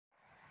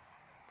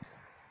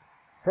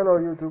Hello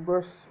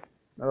YouTubers.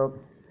 Oh,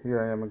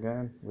 here I am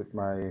again with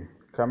my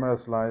camera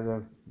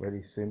slider.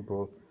 Very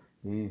simple,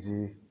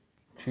 easy,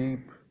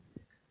 cheap,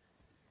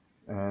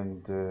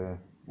 and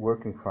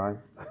working fine.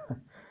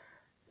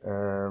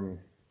 um,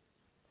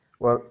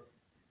 well,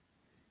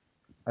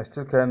 I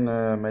still can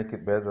make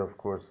it better, of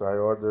course. I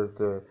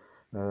ordered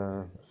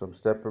some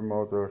stepper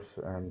motors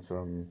and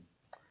some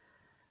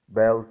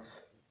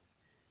belts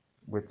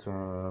with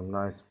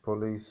nice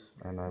pulleys,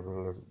 and I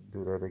will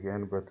do that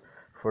again. But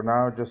for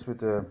now, just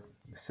with a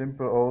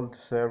simple old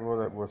servo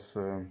that was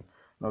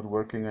not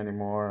working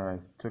anymore, I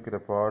took it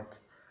apart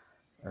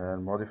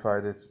and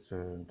modified it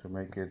to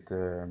make it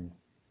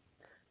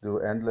do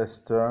endless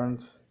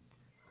turns.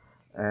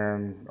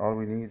 And all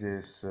we need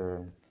is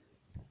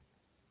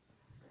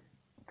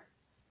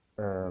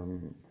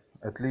um,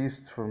 at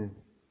least from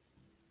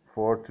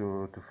 4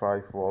 to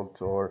 5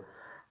 volts, or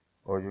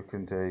you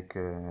can take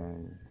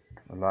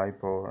a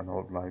LiPo, an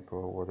old LiPo,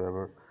 or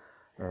whatever,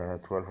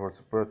 12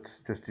 volts, but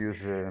just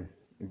use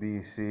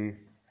BEC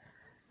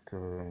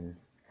to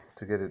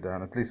get it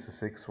down, at least a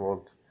 6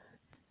 volt.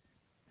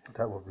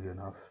 That will be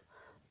enough.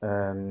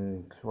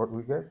 And what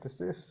we get is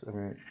this. I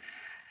mean,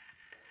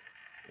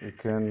 you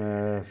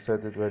can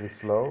set it very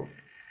slow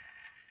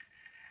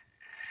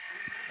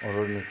or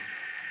run it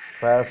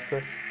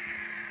faster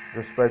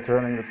just by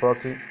turning the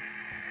potty.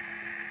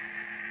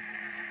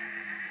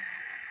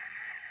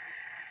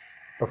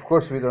 Of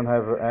course, we don't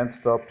have end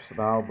stops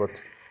now, but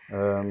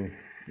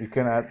you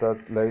can add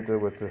that later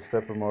with the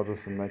stepper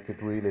models and make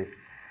it really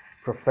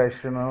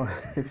professional,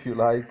 if you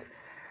like.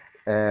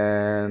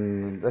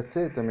 And that's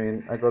it. I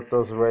mean, I got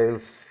those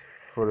rails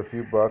for a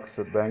few bucks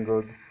at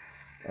Banggood,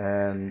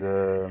 and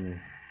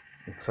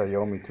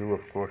Xiaomi too,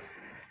 of course.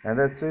 And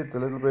that's it. A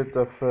little bit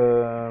of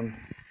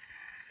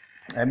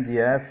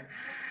MDF,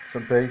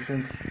 some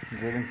patience,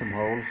 drilling some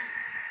holes,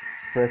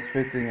 press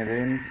fitting it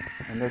in,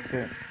 and that's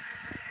it.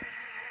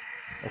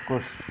 Of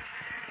course,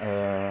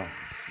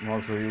 I'm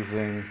also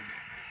using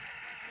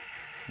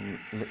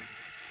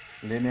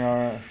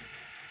linear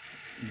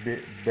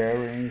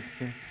bearings,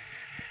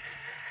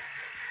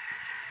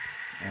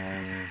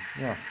 and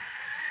yeah,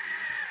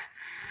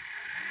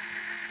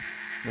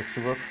 looks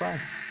to work fine.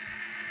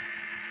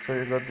 So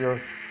you got your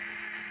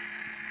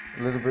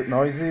a little bit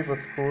noisy but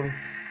cool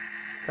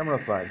camera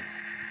slide.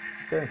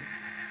 Okay.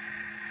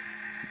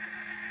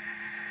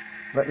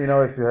 Let me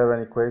know if you have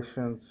any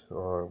questions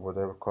or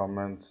whatever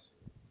comments.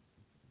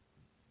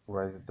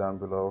 Write it down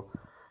below,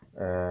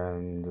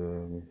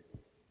 and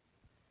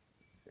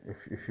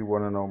if you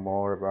want to know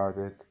more about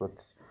it.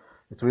 But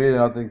it's really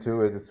nothing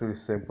to it. It's really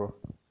simple.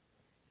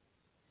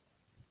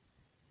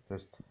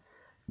 Just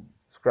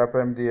scrap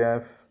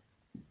MDF,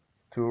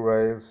 2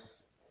 rails,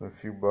 a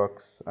few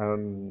bucks. I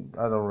don't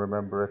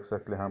remember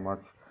exactly how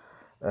much.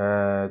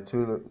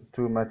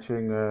 Two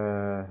matching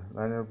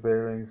liner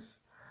bearings,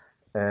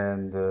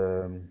 and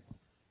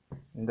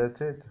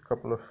that's it. A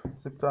couple of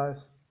zip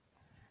ties,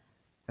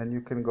 and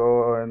you can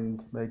go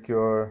and make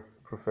your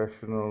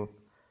professional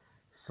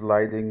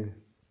sliding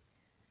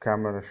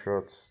camera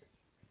shots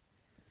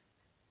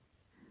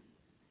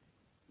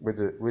with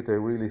a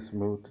really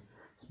smooth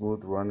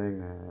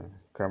running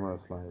camera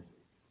slide.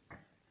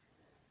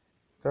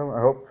 So I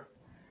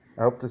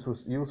hope this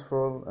was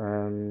useful,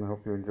 and I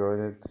hope you enjoyed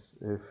it.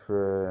 If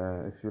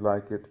you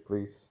like it,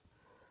 please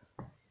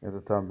hit a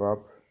thumb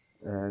up,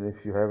 and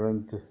if you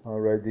haven't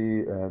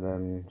already,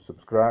 then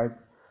subscribe.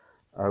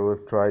 I will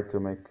try to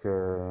make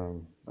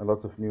a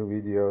lot of new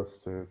videos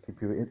to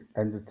keep you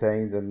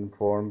entertained and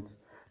informed,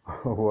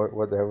 or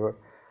whatever.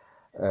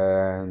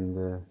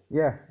 And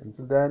yeah,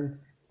 until then,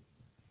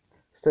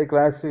 stay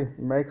classy,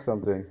 make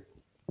something.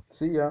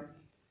 See ya.